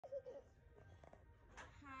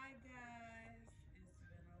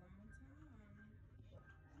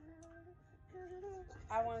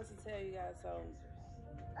I wanted to tell you guys, so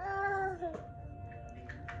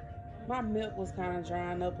my milk was kind of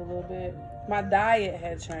drying up a little bit. My diet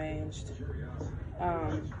had changed.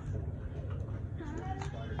 I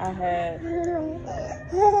had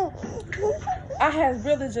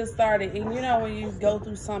really just started, and you know when you go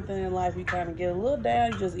through something in life, you kind of get a little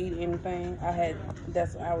down. You just eat anything. I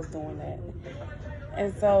was doing that,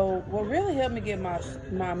 and so what really helped me get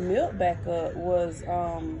my milk back up was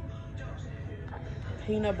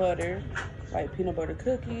peanut butter, like peanut butter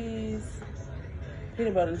cookies,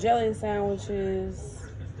 peanut butter jelly sandwiches,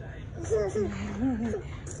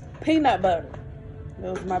 peanut butter.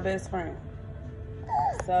 That was my best friend.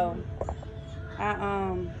 So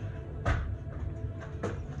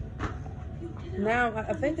now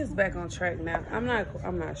I think it's back on track now. I'm not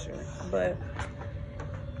sure, but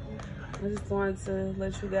I just wanted to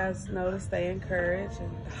let you guys know to stay encouraged.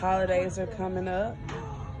 And the holidays are coming up.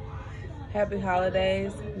 Happy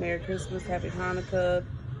holidays, Merry Christmas, Happy Hanukkah,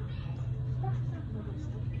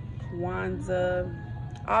 Kwanzaa,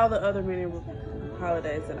 all the other many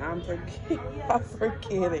holidays that I'm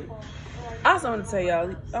forgetting. I also want to tell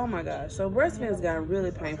y'all, oh my gosh, so breastfeeding's gotten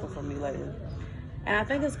really painful for me lately. And I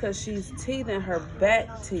think it's because she's teething her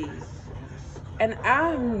back teeth. And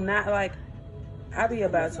I'm not like, I be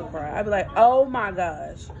about to cry. I be like, oh my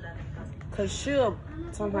gosh. Because she'll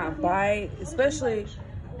sometimes bite, especially,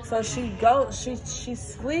 so she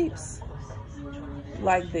sleeps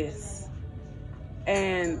like this.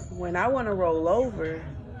 And when I want to roll over,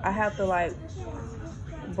 I have to like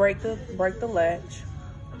break the latch.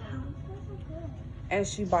 And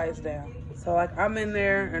she bites down. So like I'm in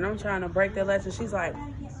there and I'm trying to break the latch and she's like,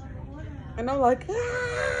 and I'm like, don't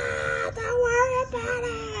worry about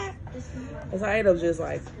it. And so I end up just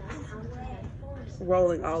like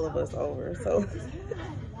rolling all of us over. So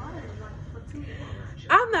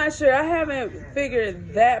I'm not sure. I haven't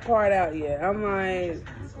figured that part out yet. I'm like,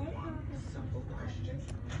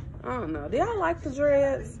 I don't know. Do y'all like the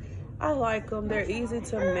dreads? I like them. They're easy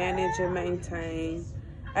to manage and maintain.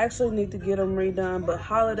 I actually need to get them redone, but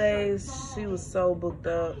holidays, she was so booked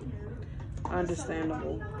up.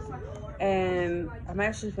 Understandable. And I'm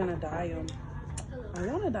actually finna dye them. I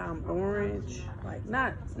want to dye them orange. Like,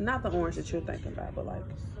 not the orange that you're thinking about, but like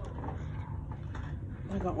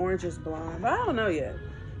an orangish blonde. But I don't know yet.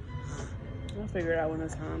 I'll figure it out when the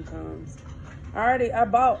time comes. I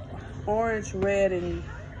bought orange, red, and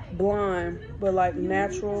blonde, but like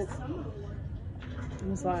natural.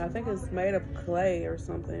 It's like, I think it's made of clay or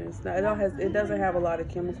something. It doesn't have a lot of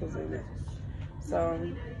chemicals in it. So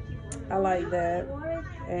I like that.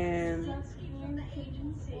 And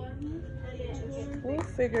we'll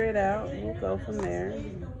figure it out. We'll go from there.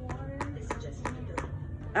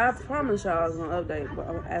 I promise y'all I was gonna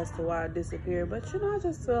update as to why I disappeared. But I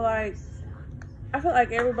just feel like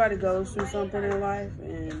everybody goes through something in life,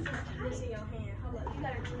 and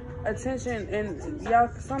attention, and y'all,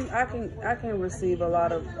 I can receive a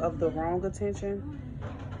lot of the wrong attention,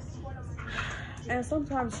 and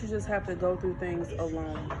sometimes you just have to go through things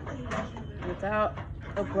alone, without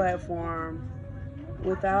a platform,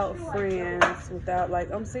 without friends, without, like,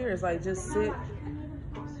 I'm serious, like, just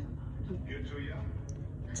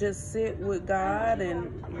sit with God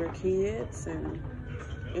and your kids, and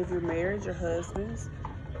if you're married, your husbands,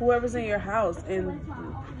 whoever's in your house, and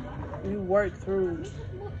you work through.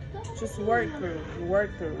 Just work through.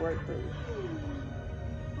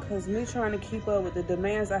 Because me trying to keep up with the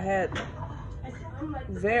demands I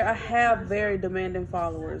have very demanding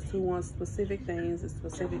followers who want specific things at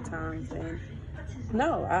specific times. And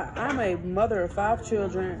no, I'm a mother of 5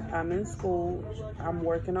 children. I'm in school. I'm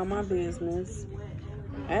working on my business.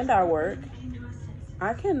 And I work.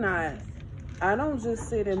 I don't just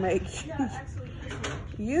sit and make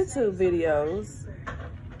YouTube videos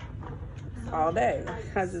all day.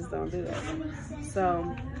 I just don't do that.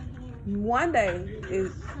 So one day,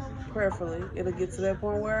 prayerfully, it'll get to that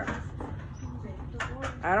point where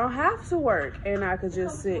I don't have to work and I could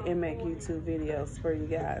just sit and make YouTube videos for you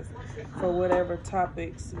guys for whatever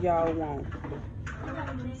topics y'all want.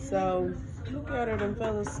 So look at her and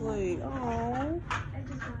fell asleep. Oh,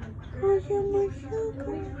 you're my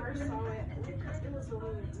sugar.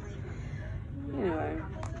 Anyway,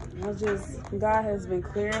 God has been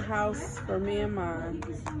clearing house for me and mine,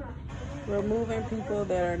 removing people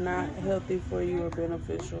that are not healthy for you or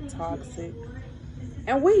beneficial, toxic.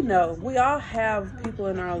 And we know, we all have people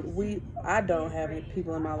I don't have any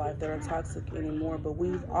people in my life that are toxic anymore, but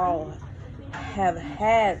we've all have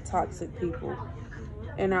had toxic people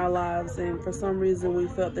in our lives, and for some reason we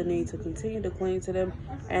felt the need to continue to cling to them.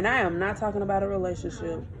 And I am not talking about a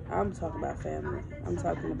relationship. I'm talking about family. I'm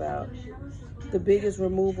talking about the biggest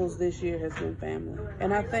removals this year has been family.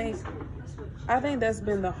 And I think that's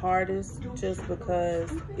been the hardest, just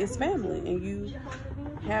because it's family and you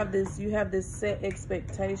have this set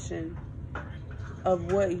expectation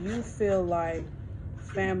of what you feel like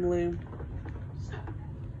family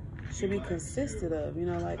should be consisted of. You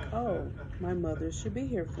know, like, oh, my mother should be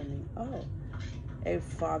here for me. Oh, a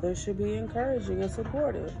father should be encouraging and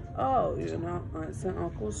supportive. Oh, you know, aunts and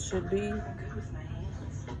uncles should be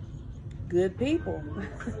good people.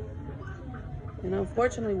 And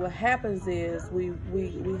unfortunately, what happens is we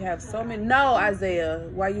have so many. No, Isaiah,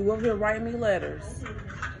 why you over here writing me letters?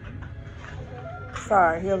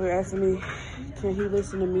 Sorry, he over here asking me, can he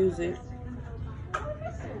listen to music?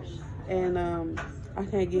 And I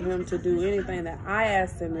can't get him to do anything that I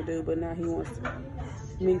asked him to do, but now he wants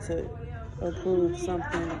me to approve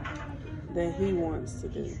something that he wants to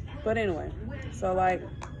do. But anyway, so like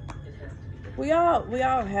we all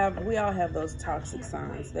have those toxic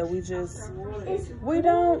signs that we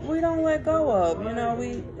don't let go of. You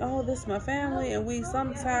know, this is my family, and we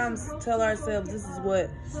sometimes tell ourselves this is what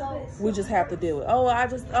we just have to deal with.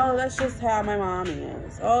 That's just how my mommy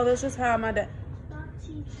is. Oh, that's just how my dad.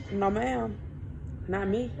 No, ma'am. Not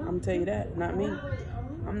me. I'm gonna tell you that. Not me.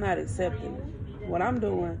 I'm not accepting. What I'm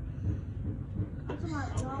doing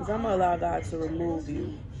is I'm gonna allow God to remove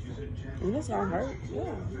you. And it's gonna hurt.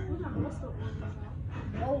 Yeah.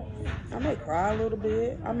 I may cry a little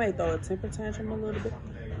bit. I may throw a temper tantrum a little bit.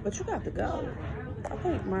 But you got to go. I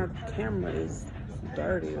think my camera is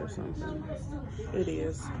dirty or something. It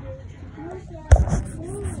is.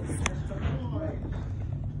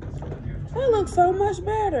 That looks so much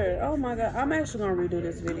better. Oh my God. I'm actually going to redo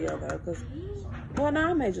this video though. Well, no,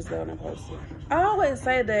 I may just go and post it. I always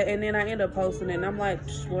say that and then I end up posting it and I'm like,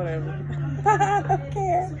 whatever. I don't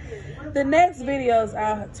care. The next videos,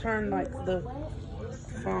 I'll turn like the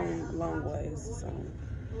phone long ways. So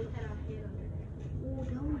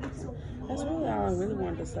that's really all I really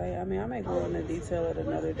wanted to say. I mean, I may go into detail at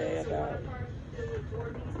another day about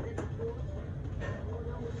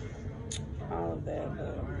all of that,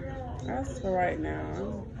 but as for right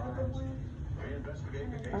now,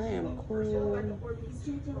 I am cool.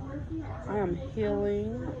 I am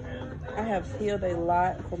healing. I have healed a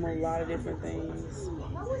lot from a lot of different things.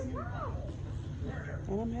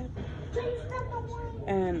 And I'm happy.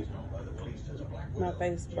 And my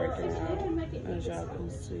face breaking out, as y'all can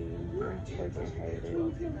see. I freaking hate it.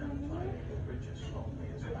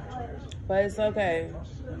 But it's okay.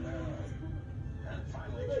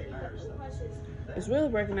 It's really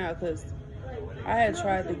breaking out because I had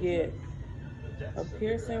tried to get a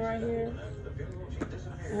piercing right here.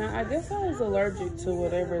 And I guess I was allergic to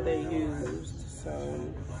whatever they used. So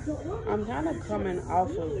I'm kind of coming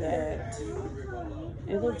off of that.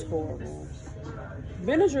 It looked horrible.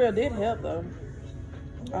 Benadryl did help though.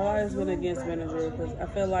 I've always been against Benadryl because I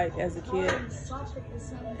feel like as a kid,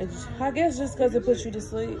 I guess just because it puts you to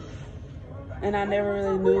sleep. And I never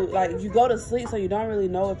really knew, like, you go to sleep so you don't really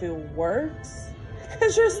know if it works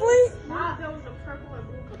because you're asleep.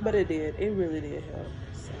 But it did. It really did help.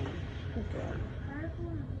 So, okay.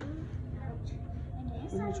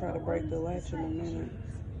 Let me try to break the latch in a minute.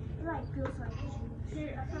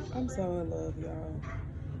 I'm so in love, y'all.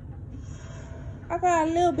 I got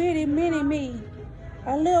a little bitty mini me.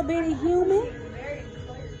 A little bitty human.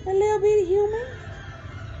 A little bitty human.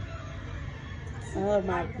 I love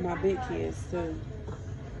my big kids too.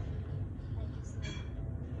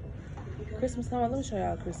 Christmas coming. Let me show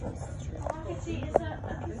y'all Christmas tree.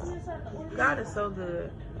 God is so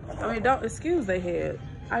good. I mean, don't excuse their head.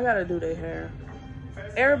 I gotta do their hair.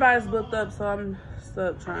 Everybody's booked up, so I'm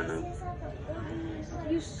stuck trying to.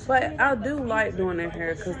 But I do like doing their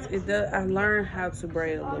hair because it does. I learned how to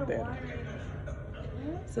braid a little better.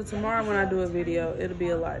 So tomorrow when I do a video, it'll be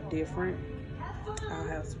a lot different. I'll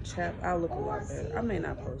have some I'll look a lot better. I may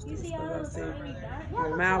not post this because I see my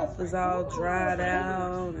mouth is all dried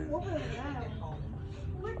out. And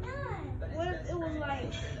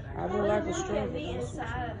I would like a struggle.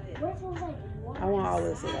 I want all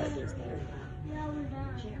this to like this.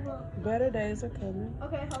 Better days are coming.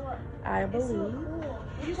 Okay, hold up. I believe.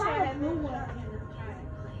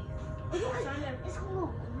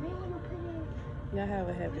 Y'all have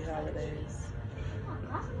a happy holidays.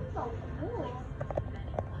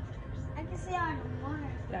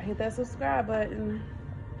 Y'all hit that subscribe button.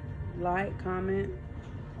 Like, comment,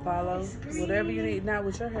 follow, whatever you need. Now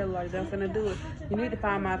with your hair like that, I'm finna do it. You need to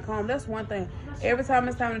find my comb. That's one thing. Every time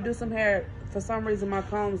it's time to do some hair, for some reason my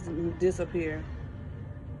combs disappear.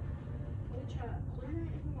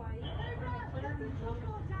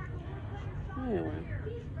 Anyway,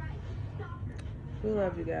 We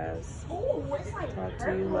love you guys. Talk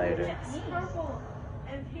to you later.